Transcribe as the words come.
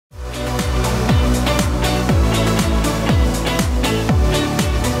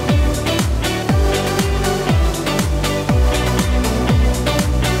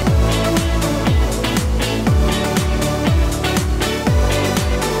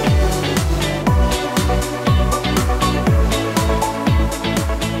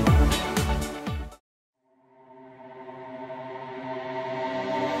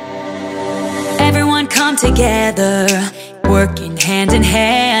together, working hand in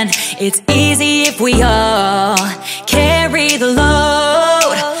hand. It's easy if we all carry the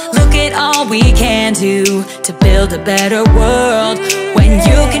load. Look at all we can do to build a better world. When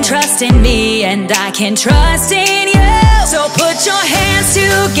you can trust in me and I can trust in you. So put your hands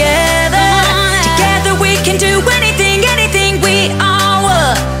together. Together we can do anything, anything we all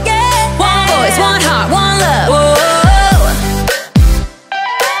want. One voice, one heart, one love. Whoa.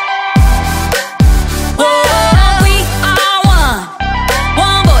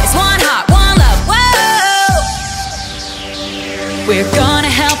 We're gonna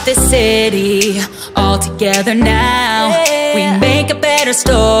help this city all together now. We make a better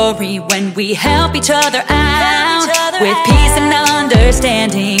story when we help each other out. With peace and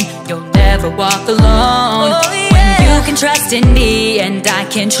understanding, you'll never walk alone. When you can trust in me and I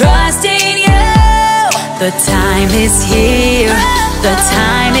can trust in you. The time is here, the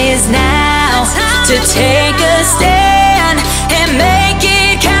time is now to take a stand and make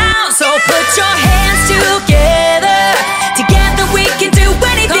it count. So put your hands together. Together we can do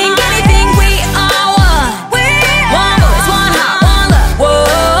anything, anything we all want. One voice, one heart, one love.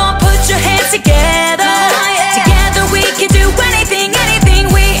 Whoa, put your hands together. Together we can do anything, anything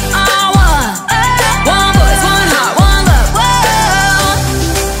we all want. One voice, one heart, one love. Whoa.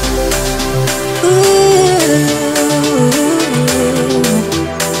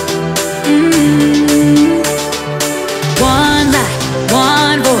 One light,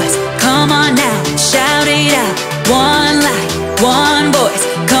 one voice. Come on now, shout it out. One light, one voice,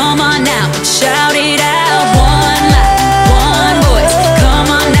 come on now and shout it out. One light, one voice, come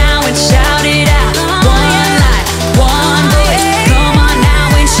on now and shout it out. One light, one voice, come on now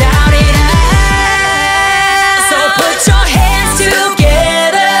and shout it out. So put your hands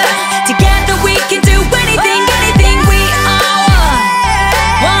together. Together we can do anything, anything we all want.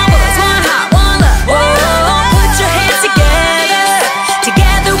 One voice, one heart, one love. Whoa, put your hands together.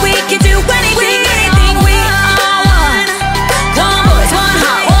 Together we can do anything, anything we all want. One voice, one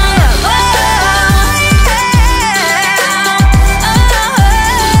heart, one love.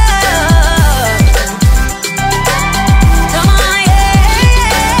 Come on,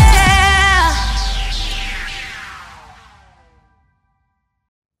 yeah.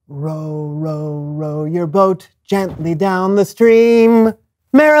 Row, row, row your boat gently down the stream.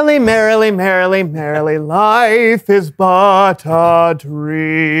 Merrily, merrily, merrily, merrily, life is but a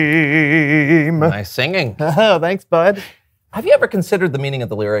dream. Nice singing. Oh, thanks, bud. Have you ever considered the meaning of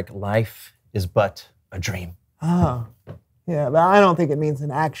the lyric, life is but a dream? Oh, yeah, but I don't think it means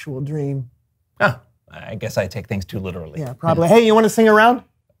an actual dream. Huh. I guess I take things too literally. Yeah, probably. Hey, you want to sing around?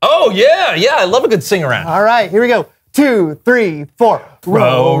 Oh, yeah, I love a good sing around. All right, here we go. 2, 3, 4.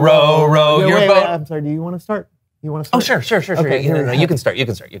 Row, row, row your wait, boat. I'm sorry, do you want to start? You want to Oh, start? sure. Okay, here we go. You can start.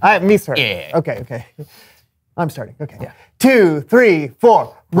 Me start. Yeah. Okay. I'm starting. Okay. Yeah. 2, 3,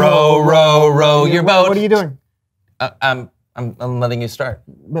 4. Row, row, row your boat. What are you doing? I'm letting you start.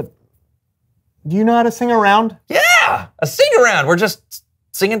 But do you know how to sing around? Yeah, a sing around. We're just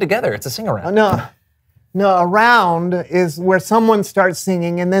singing together. It's a sing around. No, around is where someone starts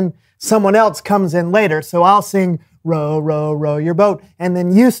singing and then someone else comes in later. So I'll sing row, row, row your boat, and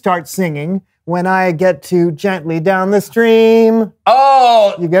then you start singing when I get to gently down the stream.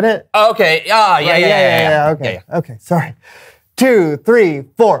 Oh, You get it? okay. Yeah. Okay, sorry. 2, 3,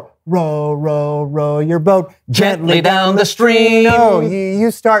 4. Row, row, row your boat Gently down the stream. No, you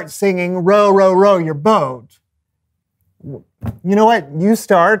start singing row, row, row your boat. You know what? You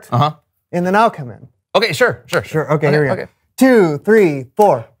start, and then I'll come in. Okay, sure. Okay, here we go. Okay. 2, 3,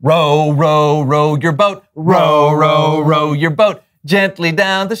 4. Row, row, row your boat. Row, row, row your boat. Gently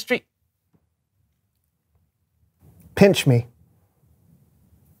down the street. Pinch me.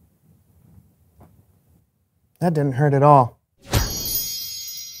 That didn't hurt at all.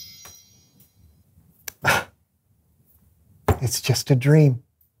 It's just a dream.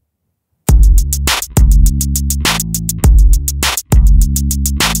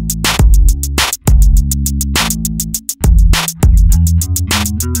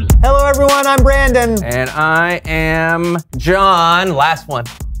 Hello everyone, I'm Brandon. And I am John. Last one.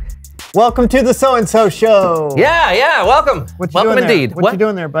 Welcome to the So-and-So Show. Yeah, welcome. What you welcome doing there? indeed. What you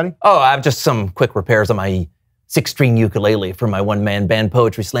doing there, buddy? Oh, I have just some quick repairs on my 6-string ukulele for my one-man band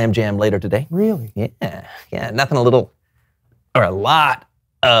poetry slam jam later today. Really? Yeah, nothing a little or a lot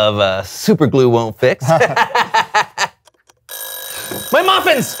of super glue won't fix. My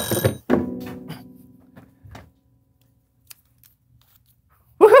muffins!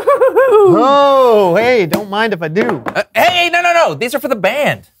 Oh, hey, don't mind if I do. Hey, no. These are for the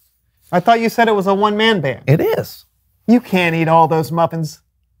band. I thought you said it was a one-man band. It is. You can't eat all those muffins.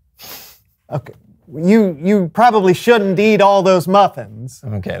 Okay, You probably shouldn't eat all those muffins.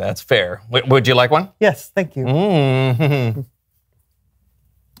 Okay, that's fair. Would you like one? Yes, thank you. Mm-hmm.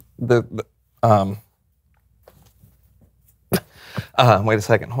 Wait a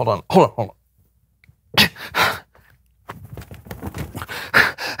second. Hold on.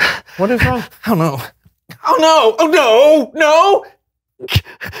 What is wrong? Oh no. Oh no!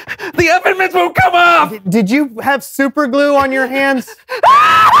 The oven mitts won't come off! Did you have super glue on your hands?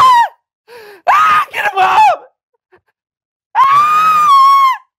 Get him off!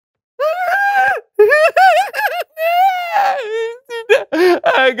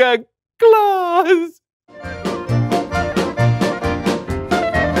 I got claws.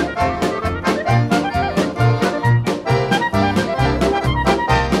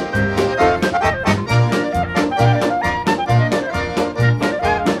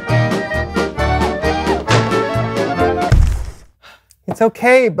 It's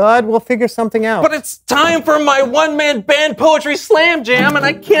okay, bud. We'll figure something out. But it's time for my one-man band poetry slam jam, and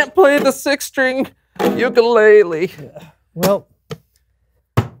I can't play the 6-string ukulele. Well,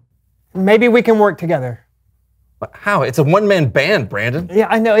 maybe we can work together. But how? It's a one-man band, Brandon. Yeah,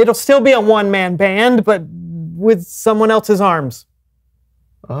 I know. It'll still be a one-man band, but with someone else's arms.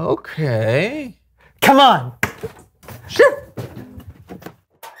 Okay. Come on. Sure.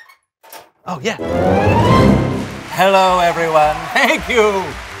 Oh, yeah. Hello, everyone. Thank you.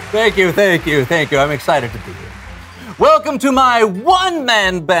 I'm excited to be here. Welcome to my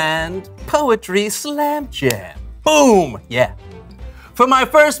one-man band poetry slam jam. Boom! Yeah. For my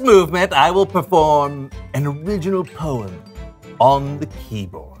first movement, I will perform an original poem on the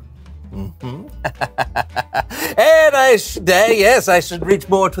keyboard. And I should reach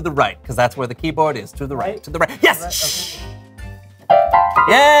more to the right, because that's where the keyboard is. To the right. Yes! Right, Shh!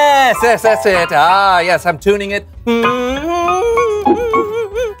 Yes, that's it. Ah, yes, I'm tuning it.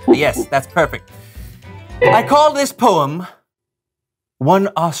 Yes, that's perfect. I call this poem One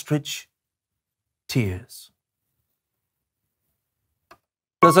Ostrich Tears.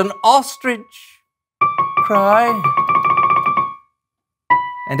 Does an ostrich cry?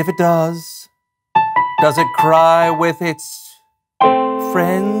 And if it does it cry with its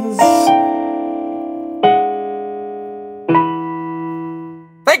friends?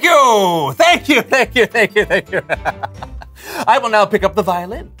 Thank you. I will now pick up the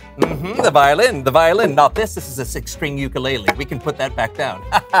violin. The violin. Not this. This is a 6-string ukulele. We can put that back down.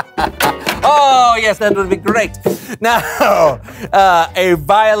 Oh, yes, that would be great. Now, a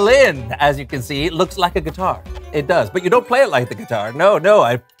violin, as you can see, looks like a guitar. It does, but you don't play it like the guitar. No,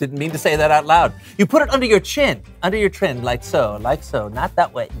 I didn't mean to say that out loud. You put it under your chin, like so. Not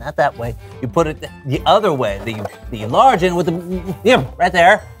that way. You put it the other way, the large end with the, right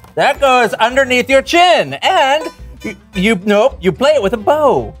there. That goes underneath your chin, and you play it with a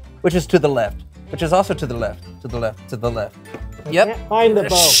bow, which is to the left, which is also to the left. Yep. Can't find the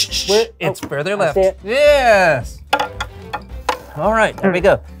bow. It's further left. Yes. All right, there we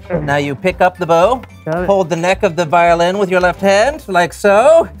go. Now you pick up the bow, hold the neck of the violin with your left hand, like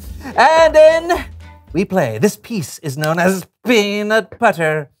so, and then we play. This piece is known as peanut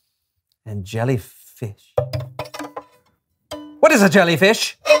butter and jellyfish. What is a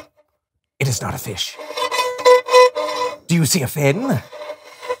jellyfish? It is not a fish. Do you see a fin?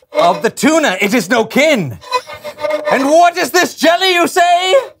 Of the tuna, it is no kin. And what is this jelly, you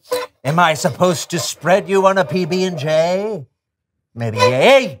say? Am I supposed to spread you on a PB&J? Maybe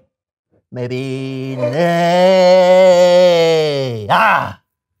yay, maybe nay. Ah!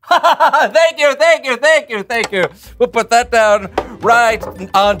 Thank you. We'll put that down right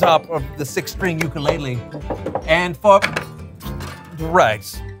on top of the 6-string ukulele. And for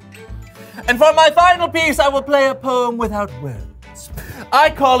my final piece, I will play a poem without words.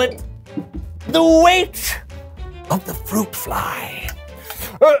 I call it The Weight of the Fruit Fly.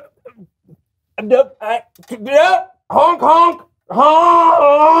 Honk, honk.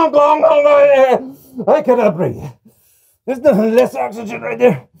 Honk, honk, honk. I cannot breathe. There's nothing less oxygen right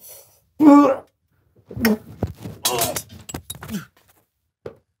there. It's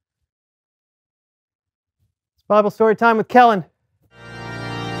Bible story time with Kellen.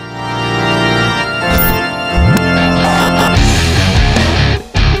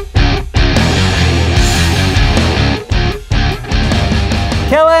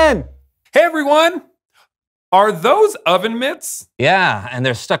 Kellen! Hey everyone! Are those oven mitts? Yeah, and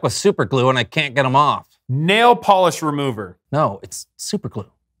they're stuck with super glue and I can't get them off. Nail polish remover. No, it's super glue.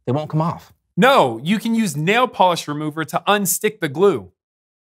 They won't come off. No, you can use nail polish remover to unstick the glue.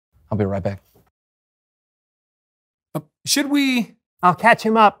 I'll be right back. Should we? I'll catch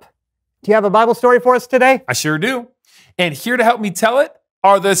him up. Do you have a Bible story for us today? I sure do. And here to help me tell it,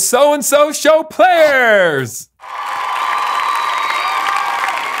 are the So-and-So Show players.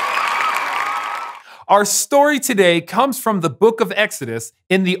 Our story today comes from the book of Exodus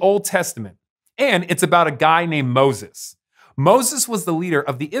in the Old Testament, and it's about a guy named Moses. Moses was the leader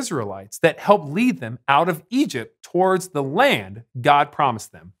of the Israelites that helped lead them out of Egypt towards the land God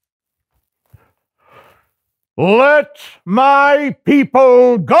promised them. Let my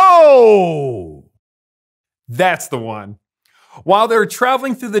people go! That's the one. While they were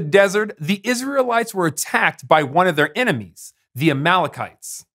traveling through the desert, the Israelites were attacked by one of their enemies, the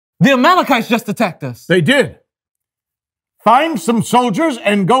Amalekites. The Amalekites just attacked us. They did. Find some soldiers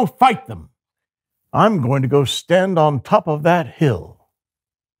and go fight them. I'm going to go stand on top of that hill.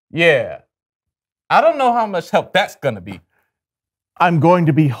 Yeah. I don't know how much help that's going to be. I'm going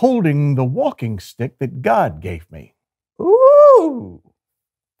to be holding the walking stick that God gave me. Ooh,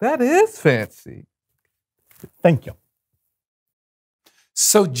 that is fancy. Thank you.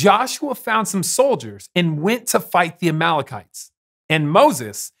 So Joshua found some soldiers and went to fight the Amalekites. And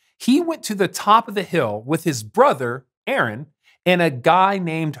Moses, he went to the top of the hill with his brother, Aaron, and a guy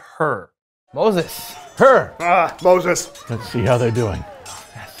named Hur. Moses. Moses. Let's see how they're doing.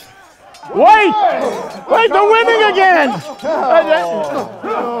 Wait! Wait, they're winning again!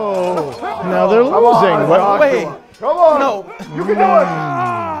 Now they're losing. Wait. Come on. No. You can do it.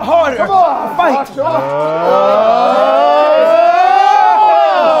 Harder. Come on. Fight.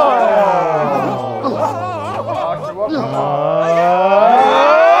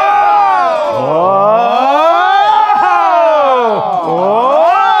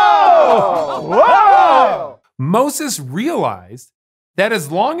 Moses realized that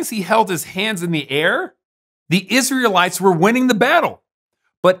as long as he held his hands in the air, the Israelites were winning the battle.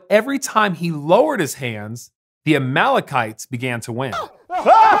 But every time he lowered his hands, the Amalekites began to win.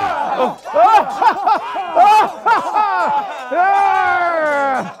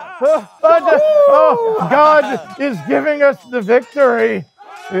 God is giving us the victory.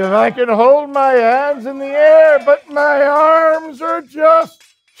 If I can hold my hands in the air, but my arms are just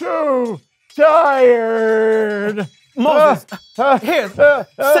too tired. Moses, here,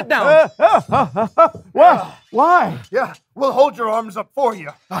 sit down. What? Why? Yeah, we'll hold your arms up for you.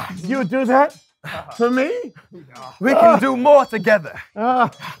 You do that for me? We can do more together.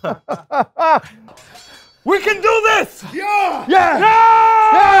 We can do this! Yeah!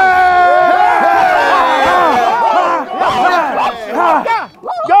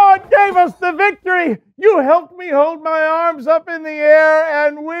 God gave us the victory. You helped me hold my arms up in the air,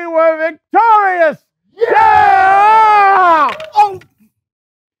 and we were victorious. Yeah! Oh!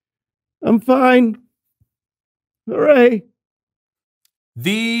 I'm fine. Hooray.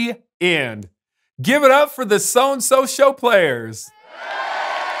 The end. Give it up for the So-and-So Show players.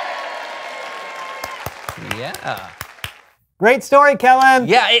 Yeah. Great story, Kellen.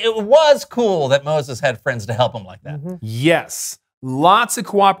 Yeah, it was cool that Moses had friends to help him like that. Yes, lots of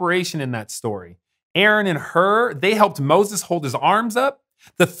cooperation in that story. Aaron and Hur, they helped Moses hold his arms up.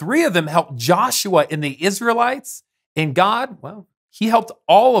 The three of them helped Joshua and the Israelites. And God, well, he helped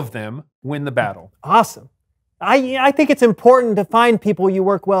all of them win the battle. Awesome. I think it's important to find people you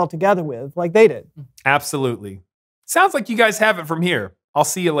work well together with, like they did. Absolutely. Sounds like you guys have it from here. I'll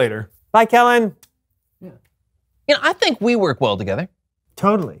see you later. Bye, Kellen. You know, I think we work well together.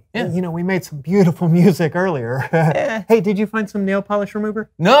 Totally. Yeah. You know, we made some beautiful music earlier. Hey, did you find some nail polish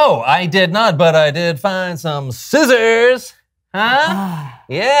remover? No, I did not, but I did find some scissors. Huh?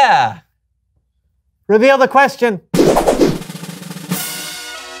 Yeah. Reveal the question.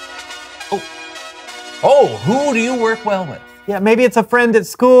 Oh, who do you work well with? Yeah, maybe it's a friend at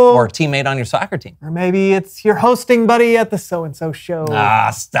school. Or a teammate on your soccer team? Or maybe it's your hosting buddy at the So-and-So Show.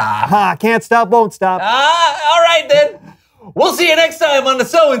 Stop. Can't stop, won't stop. All right then. We'll see you next time on the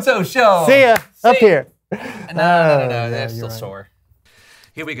So-and-So Show. See ya. Up here. No, that's still sore.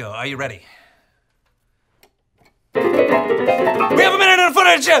 Here we go. Are you ready? We have a minute and a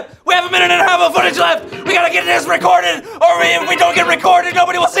footage. We have a minute and a half of footage left. We gotta get this recorded, or if we don't get recorded,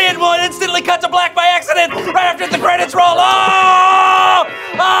 nobody will see it. We'll instantly cut to black by accident right after the credits roll. Oh!